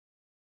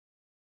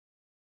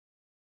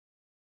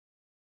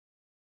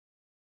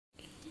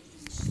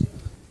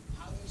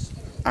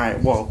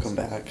Alright, welcome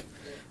back.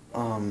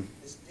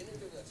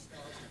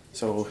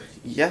 So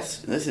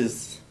this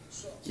is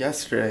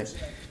yesterday.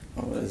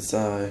 I was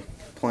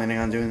planning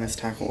on doing this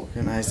tackle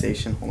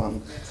organization. Hold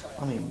on,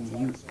 let me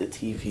mute the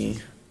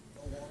TV.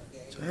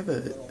 Do I have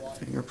a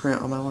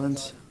fingerprint on my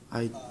lens?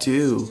 I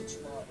do.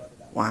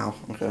 Wow.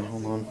 Okay,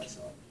 hold on.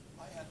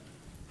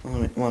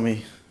 Let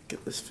me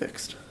get this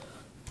fixed.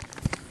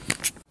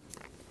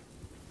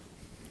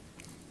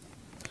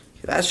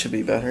 Okay, that should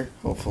be better.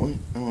 Hopefully,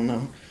 I don't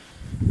know.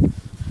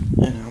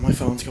 And now my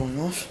phone's going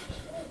off.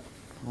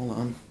 Hold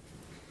on.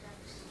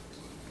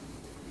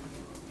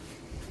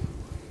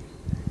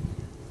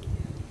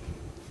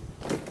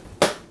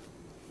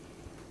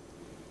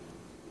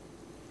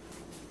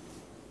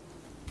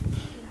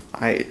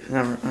 I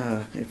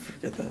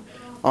forget that.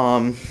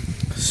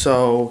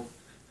 So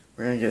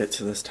we're gonna get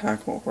to this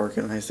tackle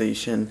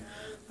organization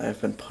that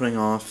I've been putting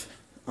off.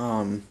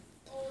 And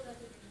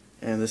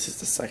this is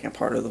the second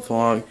part of the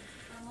vlog.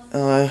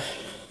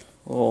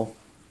 Little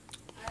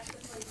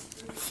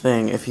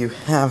thing, if you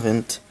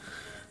haven't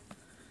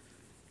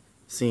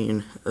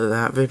seen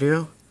that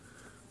video,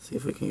 see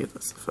if we can get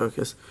this to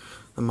focus,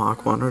 the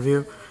Mach 1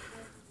 review,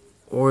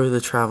 or the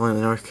traveling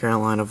to North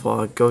Carolina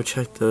vlog, go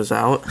check those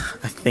out.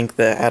 I think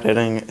the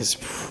editing is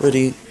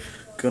pretty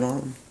good on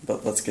them,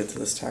 but let's get to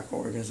this tackle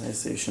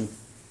organization.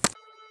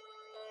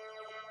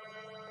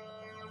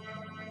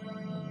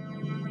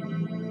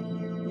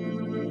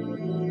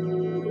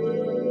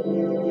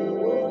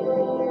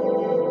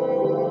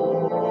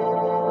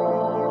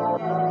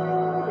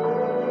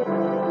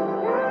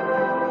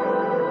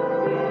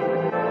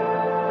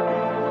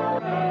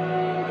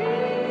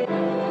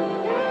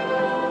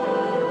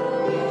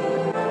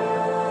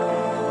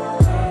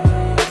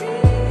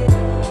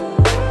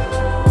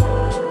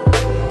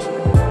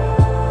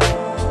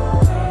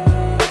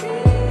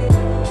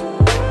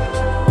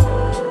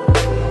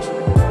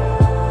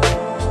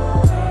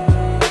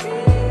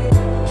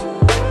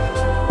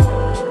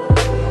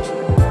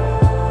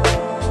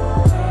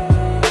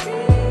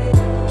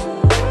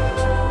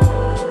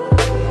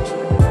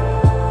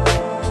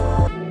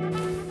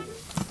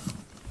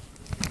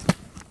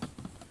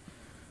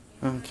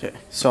 Okay,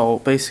 so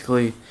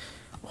basically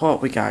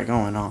what we got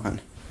going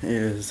on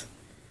is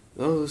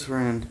those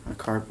were in a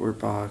cardboard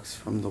box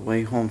from the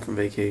way home from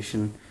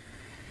vacation.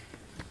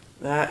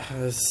 That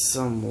has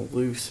some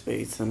loose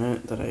baits in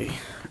it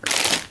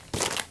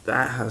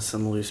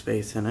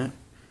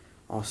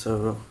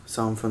also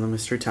some from the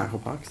mystery tackle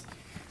box.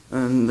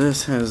 And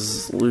this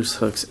has loose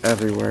hooks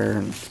everywhere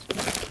and a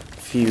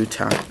few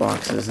tackle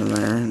boxes in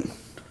there and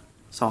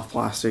soft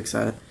plastics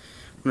that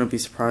wouldn't be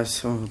surprised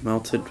some have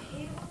melted.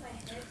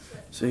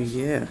 So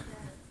yeah,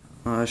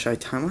 should I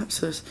time-lapse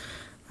this?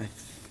 I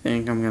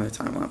think I'm gonna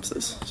time-lapse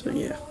this. So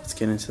yeah, let's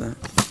get into that.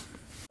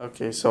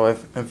 Okay, so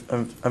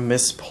I've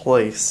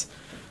misplaced,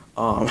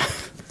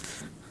 I've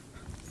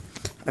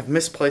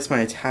misplaced my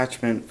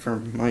attachment for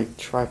my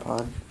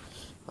tripod,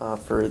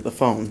 for the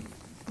phone,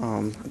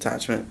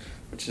 attachment,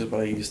 which is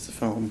what I use to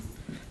film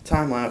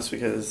time-lapse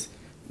because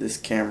this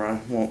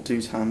camera won't do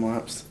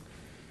time-lapse.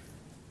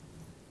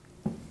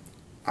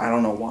 I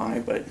don't know why,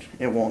 but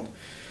it won't.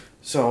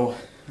 So,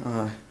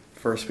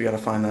 first we gotta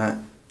find that.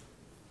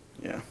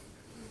 Yeah.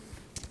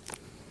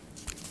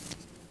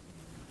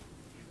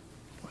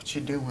 What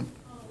you doing?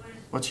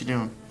 What you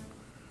doing?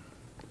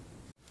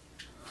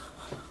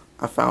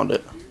 I found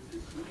it.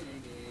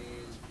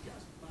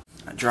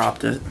 I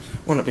dropped it.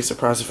 Wouldn't be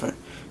surprised if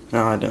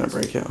no, I didn't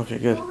break it. Okay,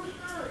 good.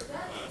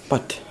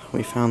 But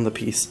we found the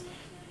piece.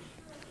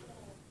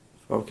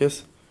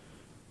 Focus.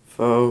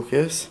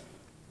 Focus.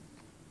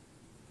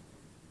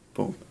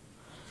 Boom.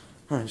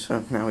 Alright,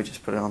 so now we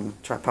just put it on the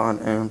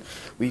tripod and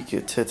we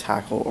get to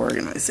tackle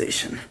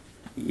organization.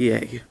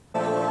 Yay.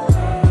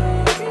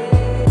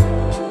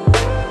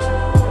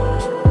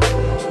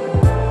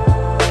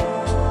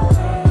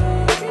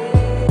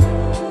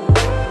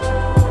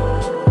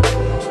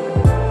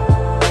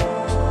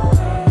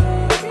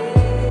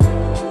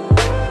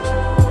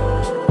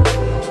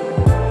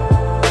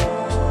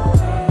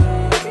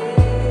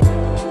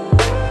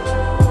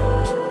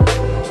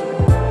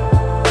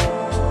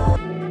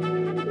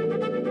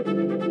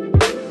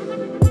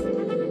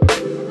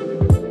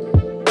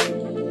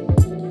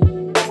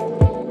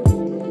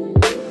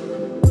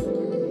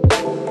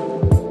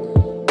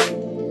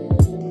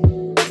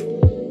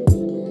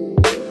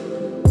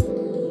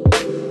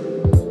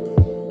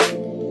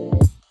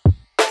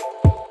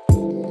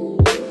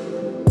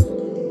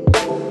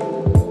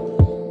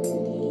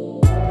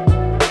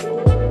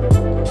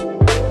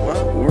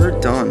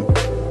 Done.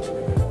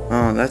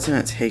 That's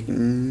gonna take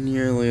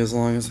nearly as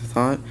long as I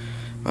thought.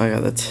 I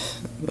got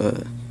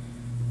the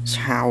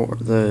tower,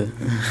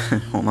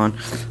 hold on,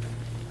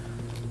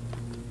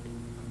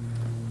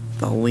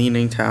 the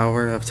leaning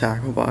tower of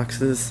tackle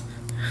boxes,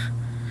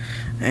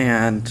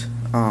 and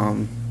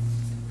I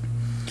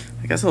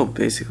guess I'll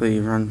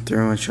basically run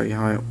through and show you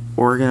how I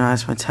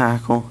organize my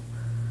tackle.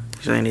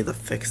 Actually, I need to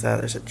fix that.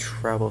 There's a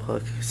treble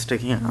hook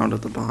sticking out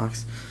of the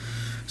box.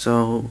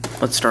 So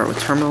let's start with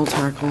terminal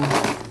tackle.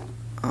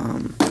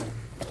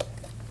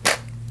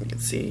 You can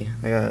see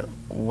I got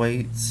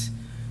weights.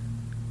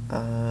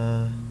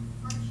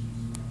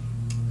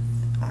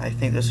 I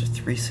think those are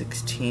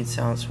 3/16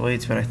 ounce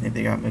weights, but I think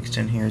they got mixed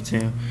in here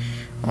too.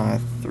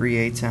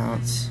 3/8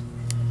 ounce.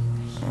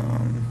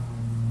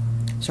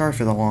 Sorry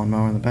for the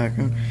lawnmower in the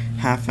background.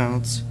 1/2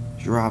 ounce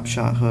drop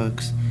shot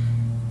hooks,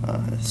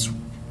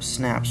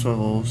 snap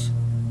swivels,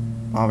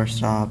 bobber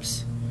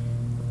stops,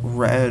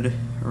 red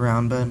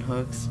round bend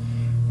hooks,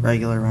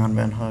 regular round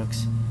bend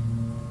hooks,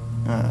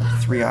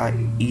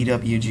 3/0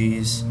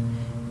 EWGs.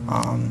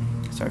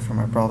 Sorry for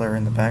my brother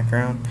in the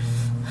background.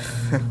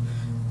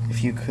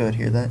 If you could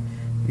hear that.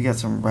 We got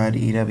some red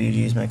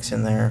EWGs mixed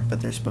in there,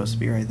 but they're supposed to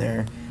be right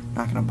there.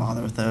 Not gonna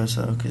bother with those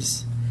though,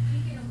 because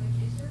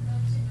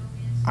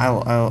I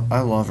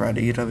love red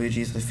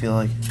EWGs. I feel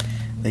like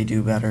they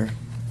do better.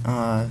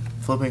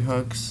 Flipping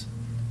hooks,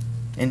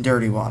 in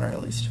dirty water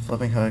at least.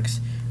 Flipping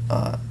hooks,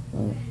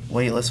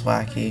 weightless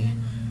wacky,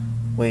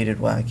 weighted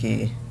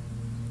wacky,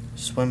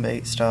 swim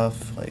bait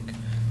stuff like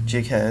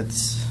jig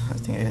heads. I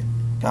think I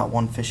got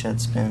one fish head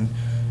spin.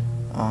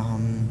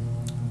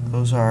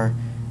 Those are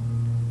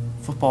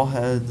football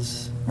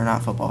heads, or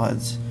not football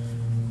heads,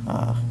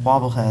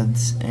 wobble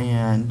heads,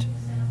 and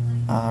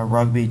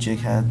rugby jig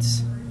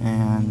heads,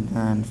 and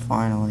then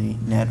finally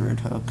Ned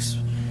rig hooks,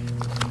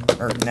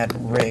 or Ned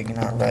rig,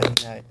 not red,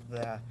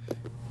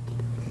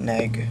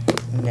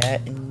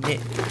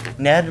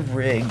 Ned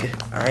rig.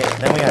 Alright,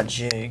 then we got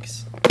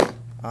jigs.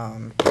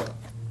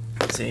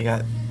 So you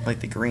got like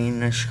the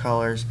greenish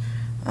colors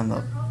and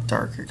the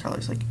darker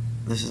colors. Like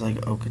this is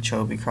like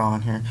Okeechobee crawl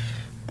in here.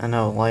 I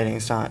know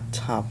lighting's not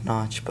top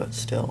notch, but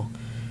still.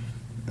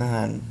 And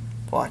then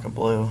black and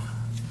blue.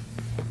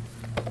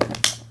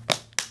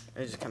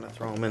 I just kind of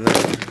throw them in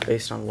there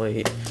based on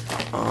weight.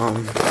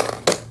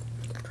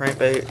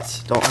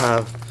 Crankbaits don't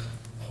have a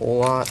whole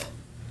lot.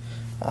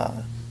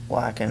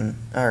 Black and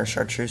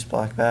chartreuse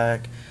black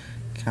back,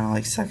 kind of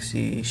like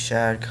sexy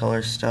shad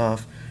color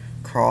stuff,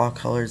 craw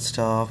colored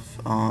stuff,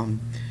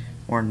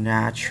 more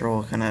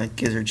natural kind of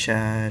gizzard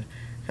shad.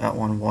 Got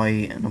one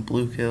white and a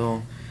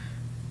bluegill,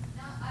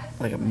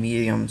 like a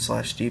medium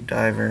 / deep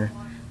diver,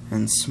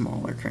 and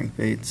smaller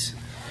crankbaits.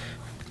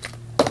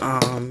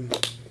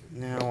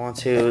 Now on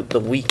to the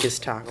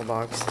weakest tackle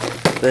box.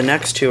 The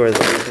next two are the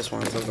weakest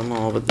ones of them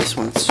all, but this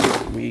one's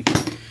super weak.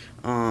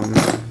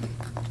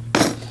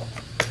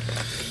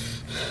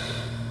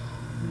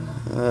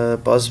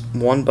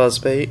 One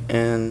buzzbait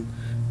and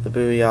the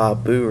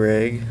Booyah Boo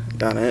Rig.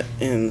 Got it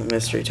in the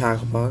mystery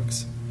tackle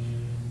box.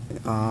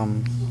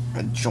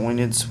 A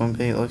jointed swim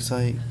bait looks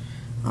like.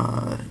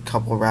 A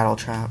couple rattle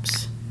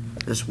traps.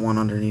 There's one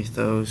underneath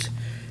those.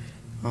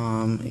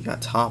 You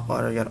got top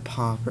water, you got a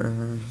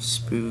popper,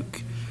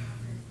 spook,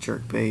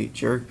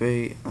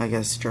 jerkbait, I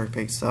guess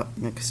jerkbait stuff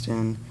mixed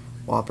in,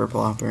 whopper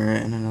plopper,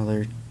 and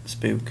another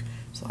spook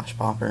 /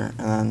 popper,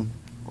 and then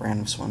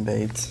random swim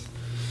baits.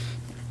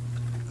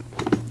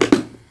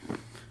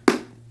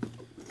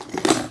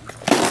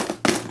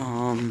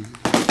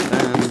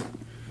 Then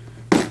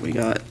we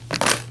got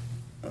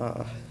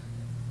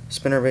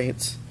spinner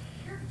baits.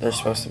 There's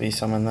supposed to be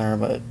some in there,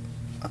 but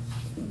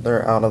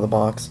they're out of the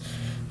box.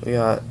 We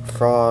got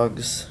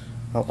frogs.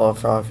 I love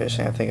frog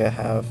fishing. I think I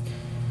have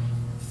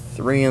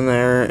 3 in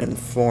there and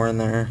 4 in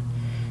there.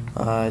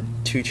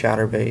 2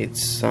 chatterbaits,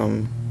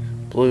 some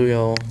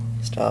bluegill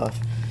stuff,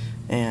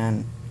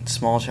 and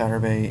small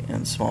chatterbait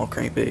and small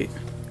crankbait.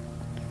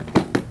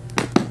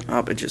 Oh,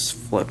 it just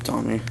flipped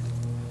on me.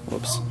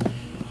 Whoops.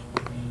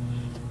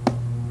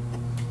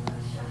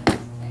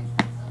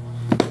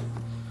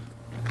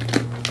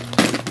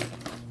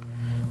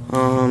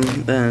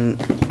 Then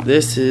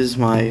this is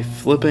my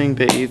flipping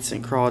baits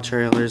and crawl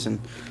trailers and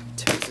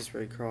Texas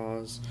rig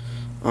crawls.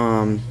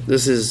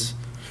 This is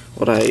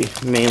what I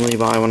mainly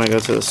buy when I go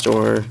to the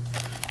store.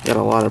 Got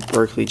a lot of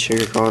Berkeley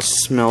chigger crawls.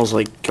 Smells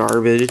like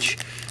garbage.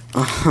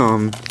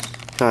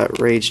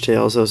 Got rage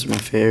tails. Those are my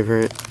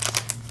favorite.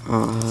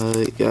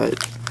 Got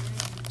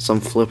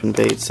some flipping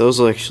baits. Those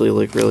will actually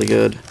look really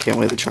good. Can't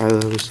wait to try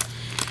those.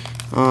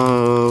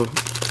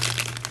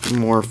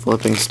 More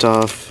flipping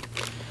stuff.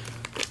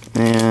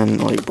 And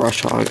like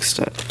brush hogs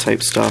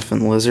type stuff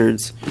and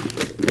lizards.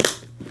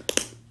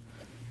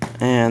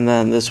 And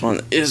then this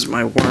one is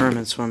my worm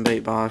and swim bait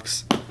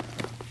box.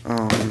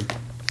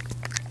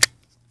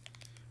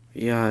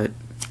 We got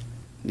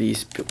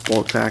these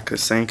bulk pack of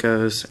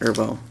Senkos, or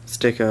well,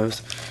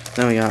 Stickos.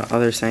 Then we got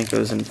other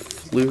Senkos and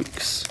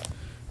flukes.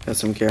 Got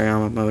some Gary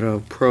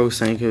Yamamoto Pro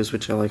Senkos,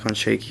 which I like on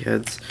shaky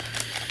heads.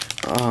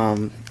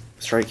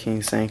 Strike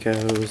King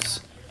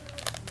Senkos.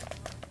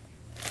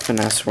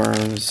 Finesse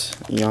worms,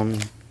 Yum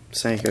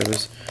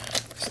Senkos,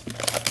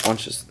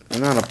 bunches,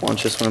 not a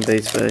bunch of swim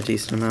baits, but a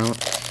decent amount.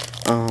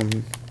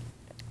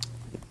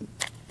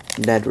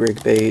 Ned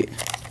rig bait,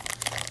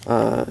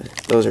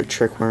 those are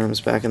trick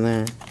worms back in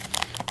there,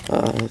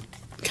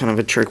 kind of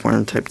a trick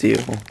worm type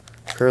deal.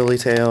 Curly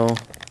tail,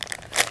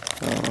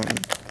 oh,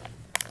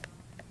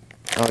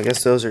 I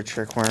guess those are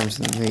trick worms,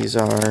 and these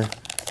are,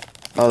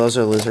 oh, those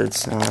are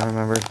lizards, now I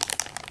remember,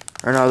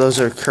 or no, those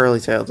are curly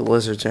tail, the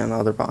lizards are in the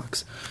other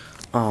box.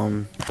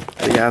 But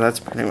yeah, that's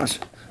pretty much,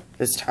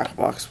 this tackle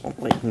box will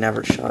like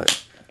never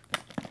shut.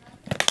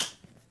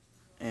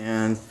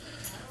 And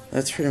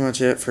that's pretty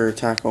much it for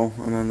tackle.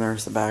 And then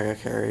there's the bag I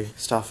carry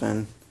stuff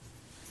in.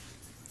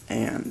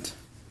 And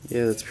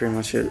yeah, that's pretty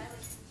much it.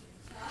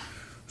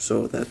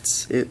 So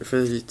that's it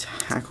for the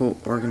tackle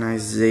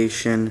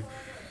organization.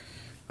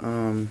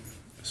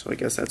 So I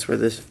guess that's where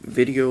this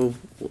video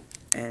will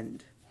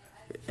end.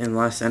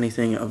 Unless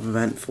anything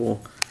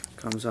eventful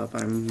comes up,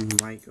 I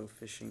might go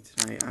fishing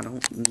tonight. I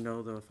don't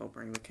know though if I'll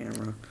bring the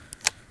camera,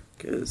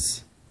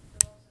 because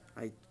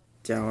I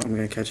doubt I'm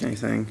gonna catch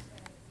anything.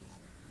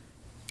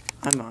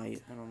 I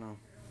might, I don't know.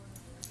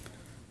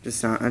 I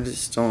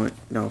just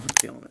don't know if I'm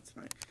feeling it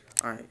tonight.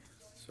 Alright,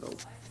 so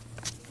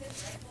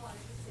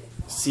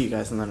see you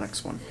guys in the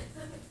next one.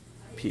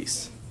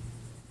 Peace.